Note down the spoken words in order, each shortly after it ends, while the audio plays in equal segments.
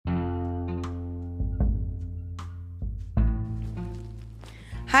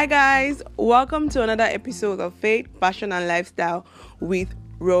Hi guys, welcome to another episode of Faith, Passion and Lifestyle with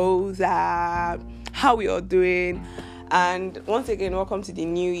Rosa. How we all doing? And once again, welcome to the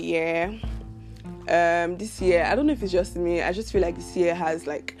new year. This year, I don't know if it's just me, I just feel like this year has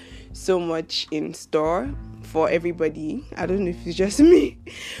like so much in store for everybody. I don't know if it's just me,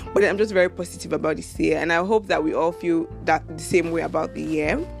 but I'm just very positive about this year, and I hope that we all feel that the same way about the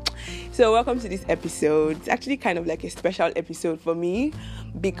year. So welcome to this episode. It's actually kind of like a special episode for me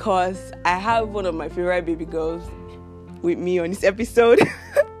because I have one of my favorite baby girls with me on this episode.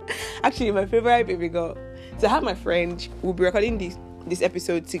 Actually, my favorite baby girl. So I have my friend. We'll be recording this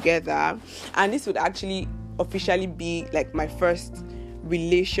episode together, and this would actually officially be like my first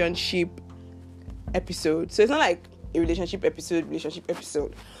relationship episode. So it's not like a relationship episode,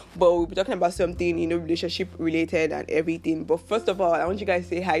 but we'll be talking about something, relationship related and everything. But first of all, I want you guys to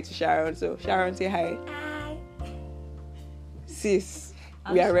say hi to Sharon. So Sharon, say hi. Hi. Sis,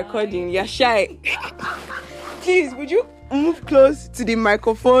 I'm we are shy. recording. You're shy. Please, would you move close to the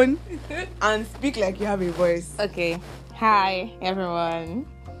microphone and speak like you have a voice? Okay. Hi, everyone.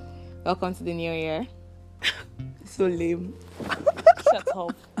 Welcome to the new year. So lame. Shut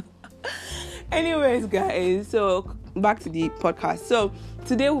up. Anyways, guys, so back to the podcast. So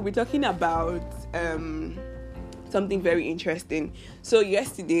today we'll be talking about something very interesting. So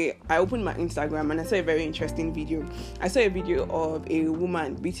yesterday I opened my Instagram and I saw a very interesting video. I saw a video of a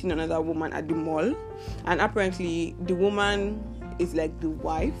woman beating another woman at the mall, and apparently the woman is like the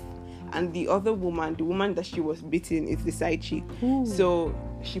wife, and the other woman, the woman that she was beating, is the side chick. Ooh. So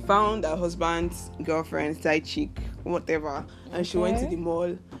she found her husband's girlfriend, side chick, whatever, and she went to the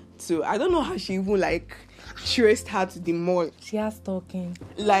mall. So I don't know how she even like traced her to the mall. She has stalking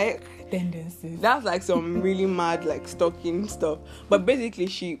Like tendencies. that's like some really mad like stalking stuff. But basically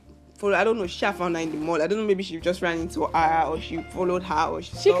she followed, I don't know, she found her in the mall. I don't know, maybe she just ran into her or she followed her or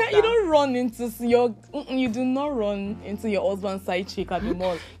she She stalked can't. her. You don't run into your. You do not run into your husband's side chick at the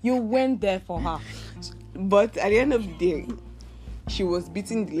mall. You went there for her. But at the end of the day, she was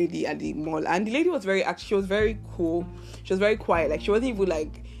beating the lady at the mall, and the lady was she was very cool. She was very quiet. Like she wasn't even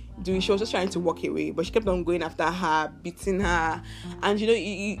like she was just trying to walk away, but she kept on going after her, beating her, and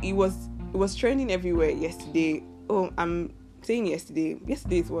it was trending everywhere yesterday. Oh, I'm saying yesterday.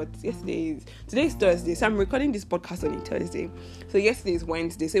 Today's Thursday, so I'm recording this podcast on a Thursday. So yesterday is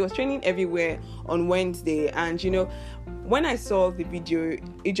Wednesday, so it was trending everywhere on Wednesday. And when I saw the video,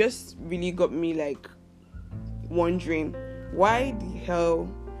 it just really got me like wondering, why the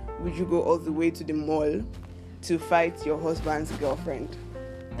hell would you go all the way to the mall to fight your husband's girlfriend?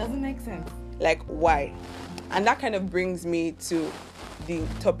 Doesn't make sense. Like, why? And that kind of brings me to the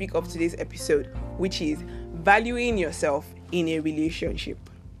topic of today's episode, which is valuing yourself in a relationship.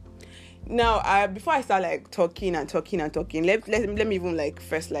 Now, before I start like talking, let me even like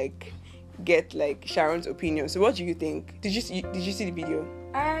first like get like Sharon's opinion. So what do you think? Did you see the video?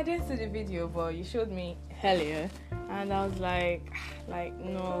 I didn't see the video, but you showed me earlier, and I was like,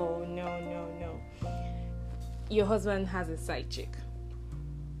 no. Your husband has a side chick.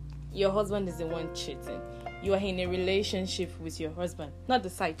 Your husband is the one cheating. You are in a relationship with your husband, not the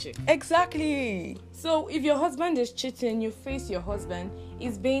side chick. Exactly. So if your husband is cheating, you face your husband.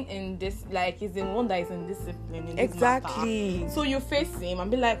 He's being in this, like he's the one that is in discipline in this Exactly. matter. So you face him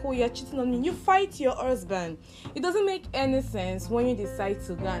and be like, oh, you're cheating on me. You fight your husband. It doesn't make any sense when you decide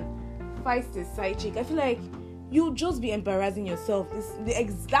to go and fight the side chick. I feel like you'll just be embarrassing yourself.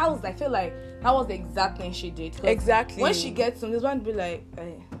 I feel like that was the exact thing she did. Exactly. When she gets home, this one be like,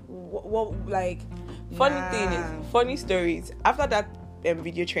 what like. Funny stories. After that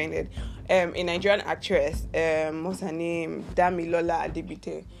video trended, a Nigerian actress, what's her name, Damilola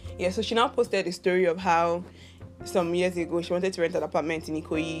Adebite. Yeah, so she now posted a story of how some years ago she wanted to rent an apartment in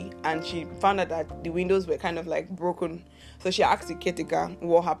Ikoyi, and she found out that the windows were kind of like broken. So she asked the caretaker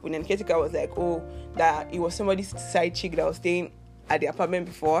what happened, and the caretaker was like, oh, that it was somebody's side chick that was staying at the apartment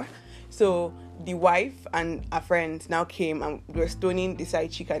before. So the wife and her friends now came and were stoning the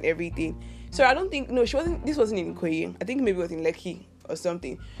side chick and everything. So I don't think, this wasn't in Ikoyi. I think maybe it was in Lekki or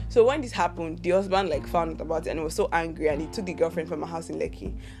something. So when this happened, the husband like found out about it and he was so angry, and he took the girlfriend from a house in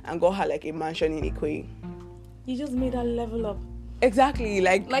Lekki and got her like a mansion in Ikoyi. You just made that level up. Exactly,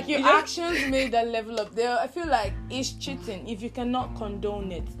 like your actions made that level up. There, I feel like it's cheating. If you cannot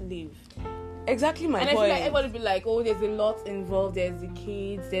condone it, leave. Exactly my point. point. I feel like everybody be like, oh, there's a lot involved. There's the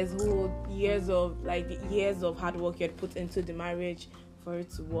kids. There's whole years of hard work you had put into the marriage for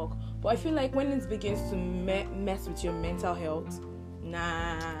it to work. But I feel like when it begins to mess with your mental health,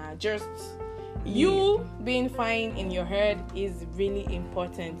 just you being fine in your head is really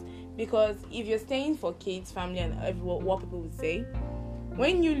important. Because if you're staying for kids, family, and what people would say,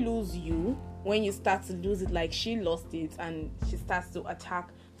 when you lose you, when you start to lose it, like she lost it and she starts to attack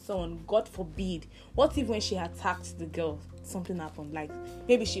someone, God forbid, what if when she attacked the girl, something happened, like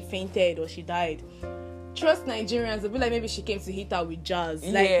maybe she fainted or she died? Trust Nigerians, they'll be like, maybe she came to hit her with jazz.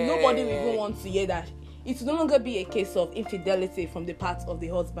 Like, nobody will even want to hear that. It will no longer be a case of infidelity from the part of the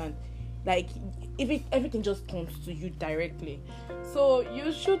husband. Like, if everything just comes to you directly. So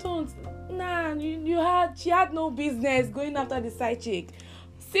you shouldn't. She had no business going after the side chick.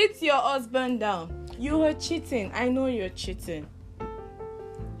 Sit your husband down. You were cheating. I know you're cheating.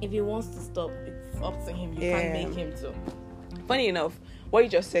 If he wants to stop, it's up to him. You can't make him to. Funny enough, what you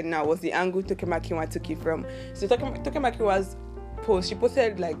just said now was the angle Toke Makinwa took it from. So Toke Makinwa's post, she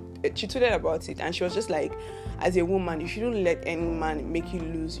posted she tweeted about it, and she was just like, as a woman, you shouldn't let any man make you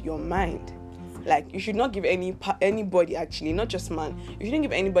lose your mind. Like, you should not give anybody, actually, not just man, you shouldn't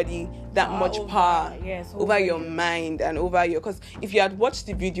give anybody that much power over your mind and over your... Because if you had watched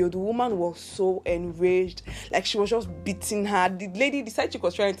the video, the woman was so enraged. Like, she was just beating her. The side chick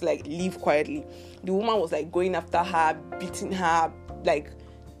was trying to, like, leave quietly. The woman was, like, going after her, beating her, like,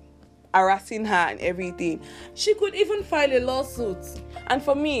 harassing her and everything. She could even file a lawsuit. And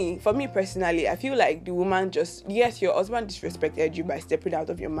for me personally, I feel like the woman just, yes, your husband disrespected you by stepping out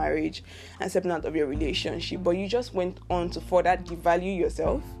of your marriage and stepping out of your relationship, but you just went on to further devalue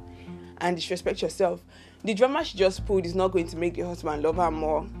yourself and disrespect yourself. The drama she just pulled is not going to make the husband love her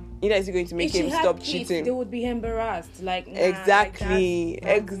more. Neither is it going to make him stop cheating. They would be embarrassed. Like, exactly. No.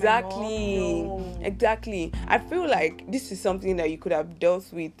 Exactly. I feel like this is something that you could have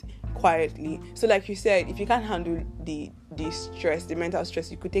dealt with quietly. So like you said, if you can't handle the stress, the mental stress,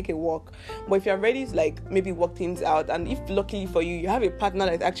 you could take a walk. But if you're ready to, like, maybe work things out, and if luckily for you have a partner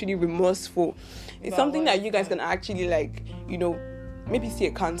that's actually remorseful, it's something that you guys can actually, like, you know, maybe see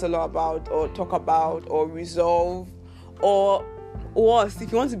a counselor about, or talk about, or resolve. Or worse,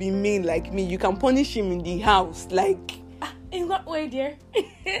 if you want to be mean like me, you can punish him in the house. Like, in what way, dear?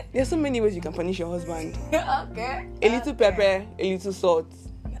 There's so many ways you can punish your husband. Okay. A little pepper, a little salt.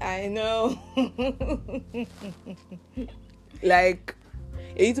 I know. Like,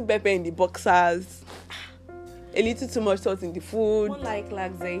 a little pepper in the boxers, a little too much salt in the food. More like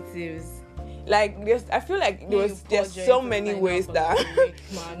laxatives. Like, I feel like there's so many ways that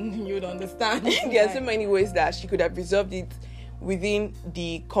man, you'd understand. There are so many ways that she could have resolved it within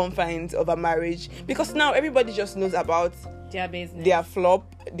the confines of a marriage, because now everybody just knows about their business, their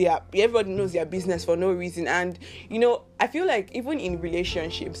flop, everybody knows their business for no reason. And you know, I feel like even in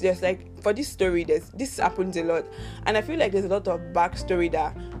relationships, there's like, for this story, this happens a lot, and I feel like there's a lot of backstory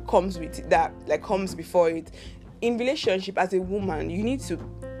that comes with it, that like comes before it. In relationship, as a woman, you need to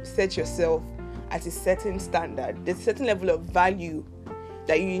set yourself at a certain standard. There's a certain level of value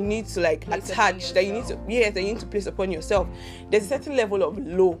that you need to, like, attach, that you need to place upon yourself. There's a certain level of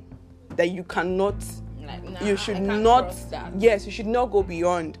low that you cannot, you should not, yes, you should not go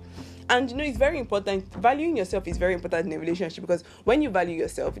beyond. And you know, it's very important. Valuing yourself is very important in a relationship, because when you value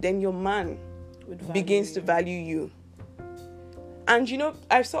yourself, then your man begins to value you. And you know,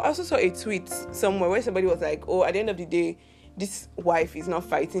 I also saw a tweet somewhere where somebody was like, oh, at the end of the day, this wife is not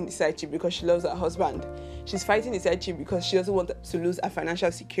fighting the side chick because she loves her husband. She's fighting the side chick because she doesn't want to lose her financial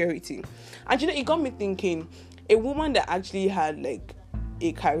security. And you know, it got me thinking, a woman that actually had like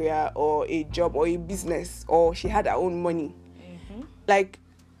a career or a job or a business, or she had her own money, like,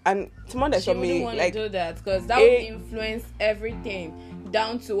 and someone that saw me, like, do that, because that would influence everything,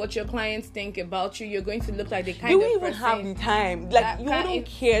 down to what your clients think about you. You're going to look like the kind of person. You won't even have the time. Like, you wouldn't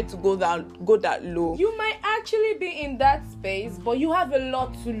care to go that low. You might actually be in that space, but you have a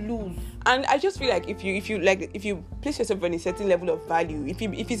lot to lose. And I just feel like if you place yourself on a certain level of value, if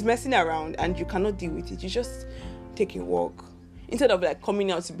it's messing around and you cannot deal with it, you just take a walk. Instead of like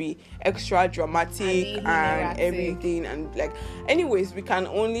coming out to be extra dramatic and everything. And like, anyways, we can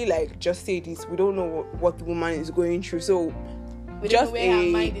only like just say this. We don't know what the woman is going through. So just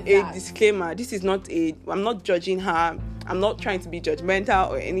a disclaimer, this is not I'm not judging her, I'm not trying to be judgmental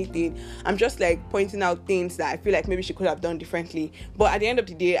or anything. I'm just like pointing out things that I feel like maybe she could have done differently. But at the end of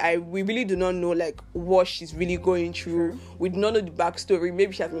the day, we really do not know like what she's really going through. We do not know the backstory.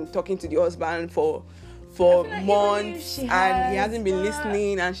 Maybe she has been talking to the husband for months and he hasn't been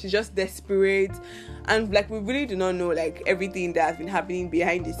listening, and she's just desperate, and like we really do not know like everything that has been happening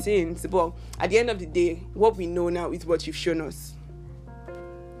behind the scenes. But at the end of the day, what we know now is what you've shown us.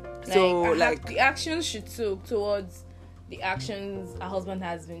 So the actions she took towards the actions her husband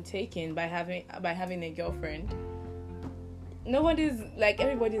has been taking by having a girlfriend, everybody's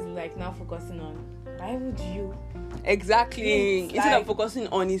like now focusing on why would you? Exactly. Like, Instead of focusing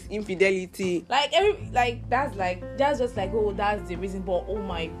on his infidelity. That's just like, oh, that's the reason. But oh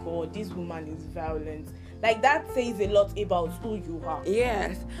my God, this woman is violent. Like, that says a lot about who you are.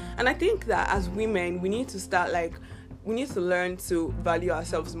 Yes. And I think that as women, we need to start, like, we need to learn to value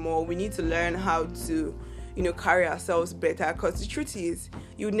ourselves more. We need to learn how to, carry ourselves better. Because the truth is,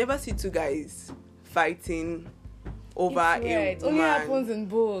 you would never see two guys fighting over a woman. It only happens in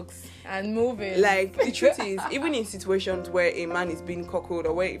books and movies. Like, the truth is, even in situations where a man is being cuckolded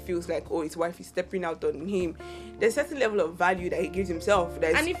or where it feels like, oh, his wife is stepping out on him, there's a certain level of value that he gives himself.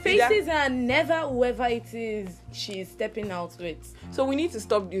 And he faces her, never whoever it is she's stepping out with. So we need to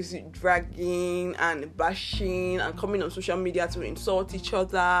stop this dragging and bashing and coming on social media to insult each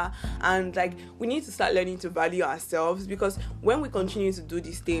other. And, like, we need to start learning to value ourselves, because when we continue to do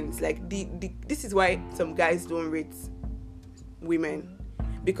these things, like, this is why some guys don't rate women,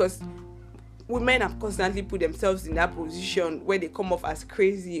 because women have constantly put themselves in that position where they come off as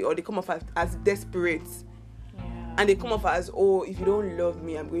crazy, or they come off as desperate. And they come off as, oh, if you don't love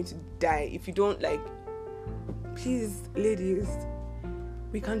me, I'm going to die. If you don't, like, please, ladies,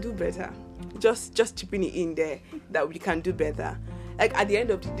 we can do better. Just chipping it in there that we can do better. Like, at the end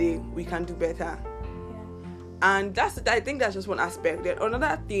of the day, we can do better. And I think that's just one aspect. Then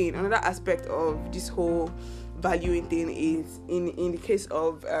another aspect of this whole valuing thing is in the case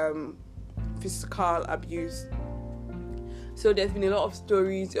of physical abuse. So there's been a lot of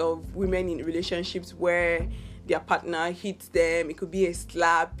stories of women in relationships where their partner hits them. It could be a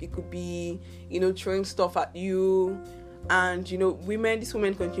slap, it could be, throwing stuff at you. And, these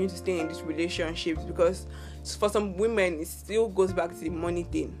women continue to stay in these relationships because for some women, it still goes back to the money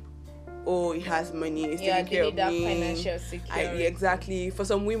thing. Oh, he has money, he's taking care of me. Financial security. Exactly. For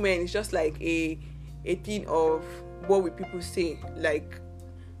some women, it's just like a thing of what will people say. Like,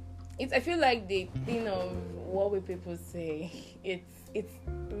 I feel like the thing of what will people say, it's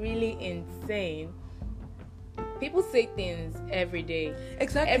really insane. People say things every day.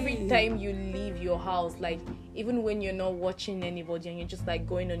 Exactly. Every time you leave your house, like, even when you're not watching anybody and you're just, like,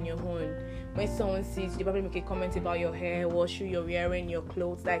 going on your own, when someone sees you, they probably make a comment about your hair, what shoe you're wearing, your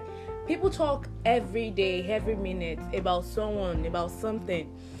clothes. Like, people talk every day, every minute about someone, about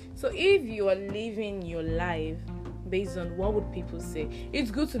something. So if you are living your life based on what would people say, it's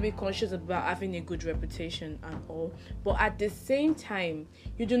good to be conscious about having a good reputation and all, but at the same time,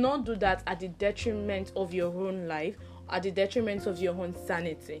 you do not do that at the detriment of your own life, at the detriment of your own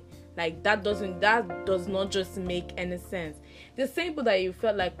sanity. Like, that does not just make any sense. The same people that you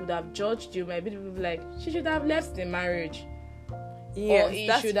felt like would have judged you might be people like, she should have left the marriage. Yes, or he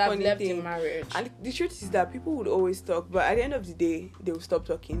that's should the have funny left thing. the marriage. And the truth is that people would always talk, but at the end of the day, they will stop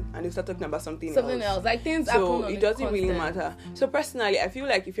talking and they'll start talking about something else. Like, things happen on So it doesn't really constant. matter. So personally, I feel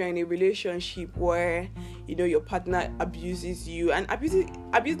like if you're in a relationship where your partner abuses you, and abuse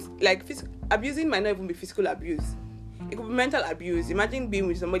like abusing might not even be physical abuse. It could be mental abuse. Imagine being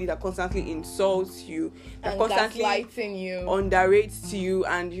with somebody that constantly insults you, that And constantly gaslighting you, underrates you,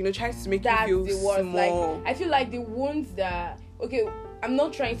 and tries to make that's you the feel worst. small. Like, I feel like the wounds that, okay, I'm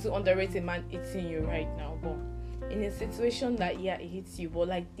not trying to underrate a man hitting you right now, but in a situation that it hits you, but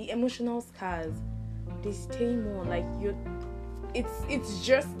like the emotional scars, they stay more. Like, it's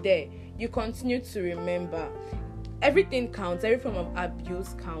just there. You continue to remember. Everything counts. Every form of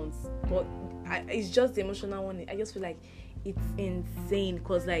abuse counts, but it's just the emotional one. I just feel like it's insane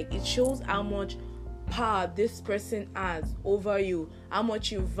because, like, it shows how much power this person has over you, how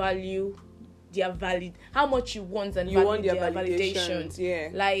much you value how much you want and value their validation. Yeah,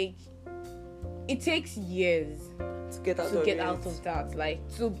 like, it takes years to get out of that. Like,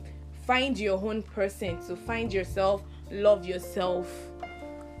 to find your own person, to find yourself, love yourself.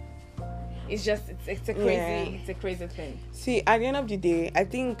 It's just it's a crazy thing. See, at the end of the day, I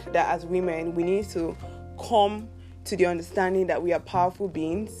think that as women, we need to come to the understanding that we are powerful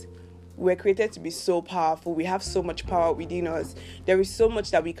beings. We're created to be so powerful. We have so much power within us. There is so much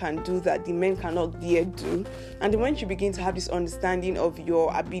that we can do that the men cannot dare do. And then once you begin to have this understanding of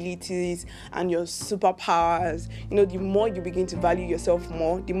your abilities and your superpowers, the more you begin to value yourself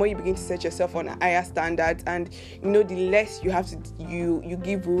more, the more you begin to set yourself on a higher standard, and the less you have to you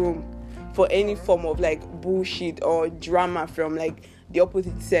give room for any form of, like, bullshit or drama from, like, the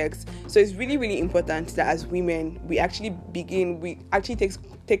opposite sex. So it's really, really important that as women, we actually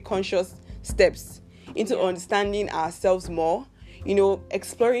take conscious steps into understanding ourselves more,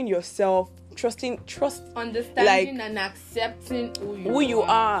 exploring yourself, understanding, like, and accepting who you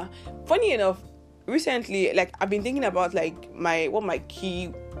are. Funny enough, recently, like, I've been thinking about, like, what my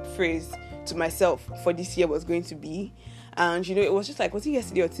key phrase to myself for this year was going to be. And it was just like, was it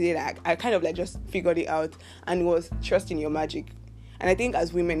yesterday or today that I kind of like just figured it out, and it was trust in your magic. And I think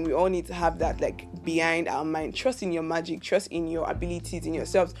as women, we all need to have that like behind our mind. Trust in your magic, trust in your abilities, in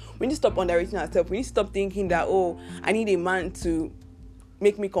yourselves. We need to stop underrating ourselves. We need to stop thinking that, oh, I need a man to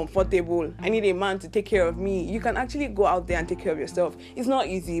make me comfortable. I need a man to take care of me. You can actually go out there and take care of yourself. It's not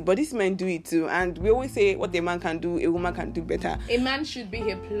easy, but these men do it too. And we always say what a man can do, a woman can do better. A man should be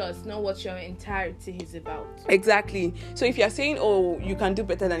a plus, not what your entirety is about. Exactly. So if you're saying, oh, you can do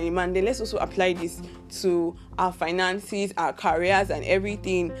better than a man, then let's also apply this to our finances, our careers, and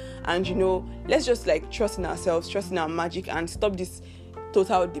everything. And let's just like trust in ourselves, trust in our magic, and stop this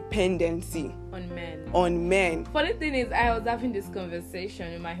total dependency on men. Funny thing is, I was having this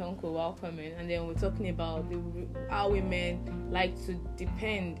conversation with my uncle while coming, and then we're talking about how women like to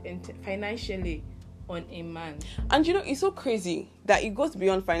depend financially on a man. And it's so crazy that it goes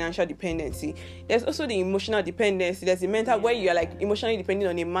beyond financial dependency. There's also the emotional dependency. There's the mental where you're like emotionally depending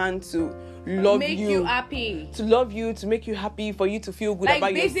on a man to make you happy, to love you, to make you happy, for you to feel good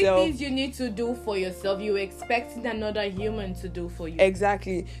about yourself. Like basic things you need to do for yourself, you expecting another human to do for you.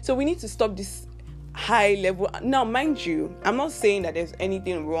 Exactly. So we need to stop this high level. Now, mind you, I'm not saying that there's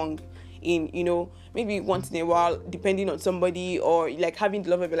anything wrong in maybe once in a while depending on somebody, or like having the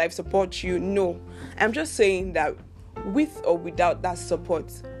love of your life support you. No, I'm just saying that with or without that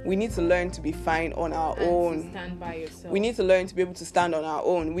support, we need to learn to be fine on our own. To stand by yourself. We need to learn to be able to stand on our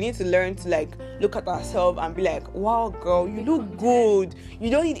own. We need to learn to like look at ourselves and be like, wow, girl, you look good.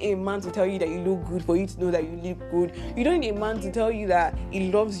 You don't need a man to tell you that you look good for you to know that you look good. You don't need a man to tell you that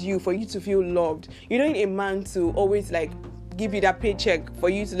he loves you for you to feel loved. You don't need a man to always like give you that paycheck for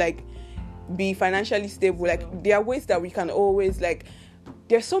you to like be financially stable. Like, there are ways that we can always like,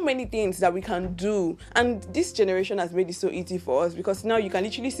 there's so many things that we can do, and this generation has made it so easy for us, because now you can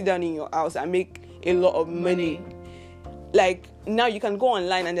literally sit down in your house and make a lot of money. Like, now you can go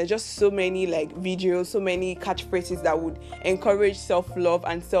online and there's just so many like videos, so many catchphrases that would encourage self-love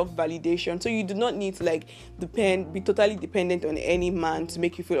and self-validation. So you do not need to like be totally dependent on any man to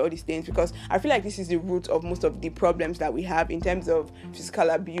make you feel all these things, because I feel like this is the root of most of the problems that we have in terms of physical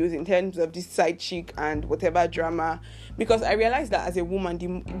abuse, in terms of this side chick and whatever drama. Because I realize that as a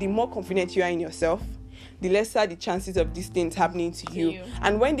woman, the more confident you are in yourself, the lesser the chances of these things happening to you.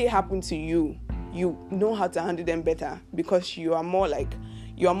 And when they happen to you, you know how to handle them better, because you are more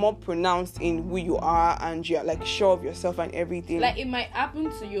pronounced in who you are, and you're like sure of yourself and everything. Like, it might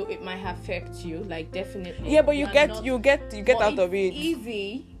happen to you, it might affect you, like definitely. Yeah, but you get out of it. It's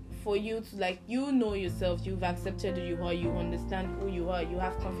easy for you to like, yourself, you've accepted who you are, you understand who you are, you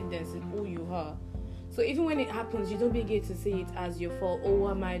have confidence in who you are. So even when it happens, you don't begin to see it as your fault. Oh,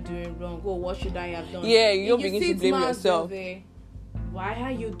 what am I doing wrong? Oh, what should I have done? Yeah, you don't begin to blame yourself. Why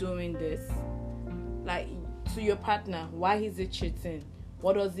are you doing this? Like, to your partner, why is he cheating?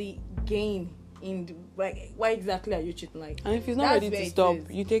 What does he gain in why exactly are you cheating? Like, and if he's not ready to stop,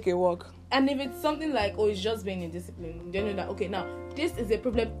 you take a walk. And if it's something like, oh, it's just being indisciplined, you know that, okay, now this is a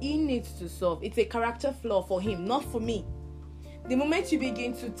problem he needs to solve. It's a character flaw for him, not for me. The moment you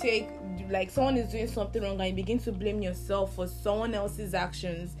begin to take, like, someone is doing something wrong and you begin to blame yourself for someone else's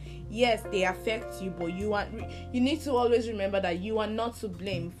actions, yes, they affect you, but you need to always remember that you are not to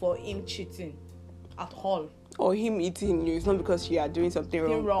blame for him cheating at all. Or him eating you. It's not because you are doing something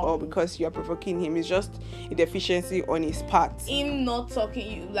wrong or because you are provoking him. It's just a deficiency on his part. Him not talking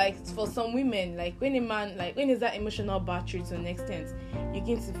you, like, for some women, like when a man, like when is that emotional battery to an extent, you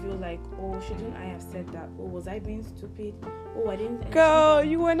begin to feel like, oh, shouldn't I have said that? Oh, was I being stupid? Oh, I didn't. Girl,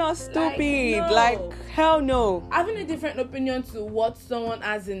 you were not stupid. Like, hell no. Having a different opinion to what someone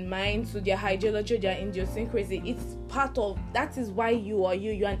has in mind, to their ideology, their idiosyncrasy, it's part of, that is why you are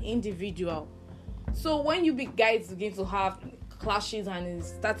you. You're an individual. So when you big guys begin to have clashes and it's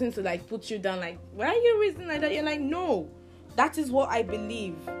starting to like put you down, like, why are you reasoning like that? You're like, no, that is what I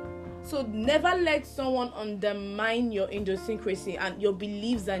believe. So never let someone undermine your idiosyncrasy and your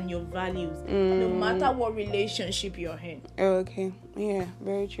beliefs and your values, no matter what relationship you're in. Okay, yeah,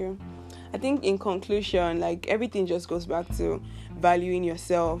 very true. I think in conclusion, like, everything just goes back to valuing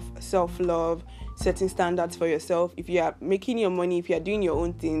yourself, self-love, setting standards for yourself. If you are making your money, if you are doing your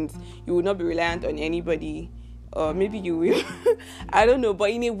own things, you will not be reliant on anybody. Or maybe you will. I don't know.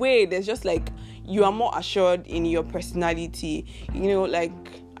 But in a way, there's just like, you are more assured in your personality. You know, like,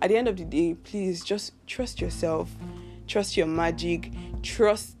 at the end of the day, please just trust yourself. Trust your magic.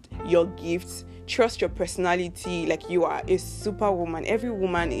 Trust your gifts. Trust your personality. Like, you are a superwoman. Every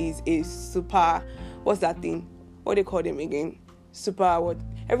woman is a super... What's that thing? What do they call them again? Super what?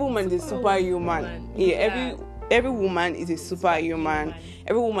 Every woman is superhuman. Yeah, every woman is a superhuman.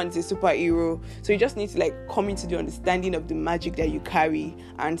 Every woman is a superhero. So you just need to like come into the understanding of the magic that you carry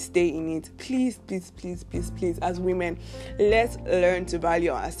and stay in it. Please, please, please, please, please, as women, let's learn to value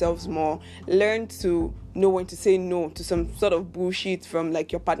ourselves more. Learn to know when to say no to some sort of bullshit from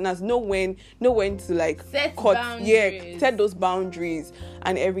like your partners. Know when to like set boundaries. set those boundaries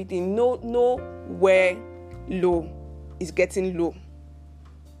and everything. Know where low is getting low.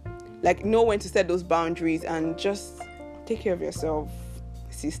 Like know when to set those boundaries and just take care of yourself,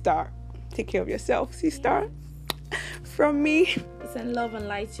 sister. Take care of yourself, sister. From me, send love and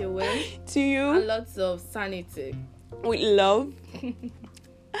light your way to you, and lots of sanity with love.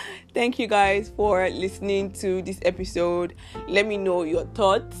 Thank you guys for listening to this episode. Let me know your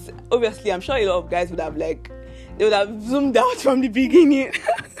thoughts. Obviously, I'm sure a lot of guys would have zoomed out from the beginning.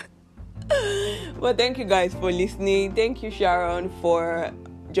 But thank you guys for listening. Thank you, Sharon, for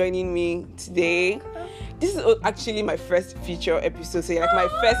joining me today. This is actually my first feature episode, so you're like my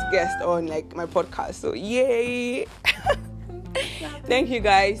first guest on like my podcast. So yay! Thank you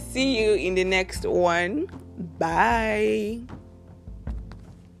guys. See you in the next one. Bye.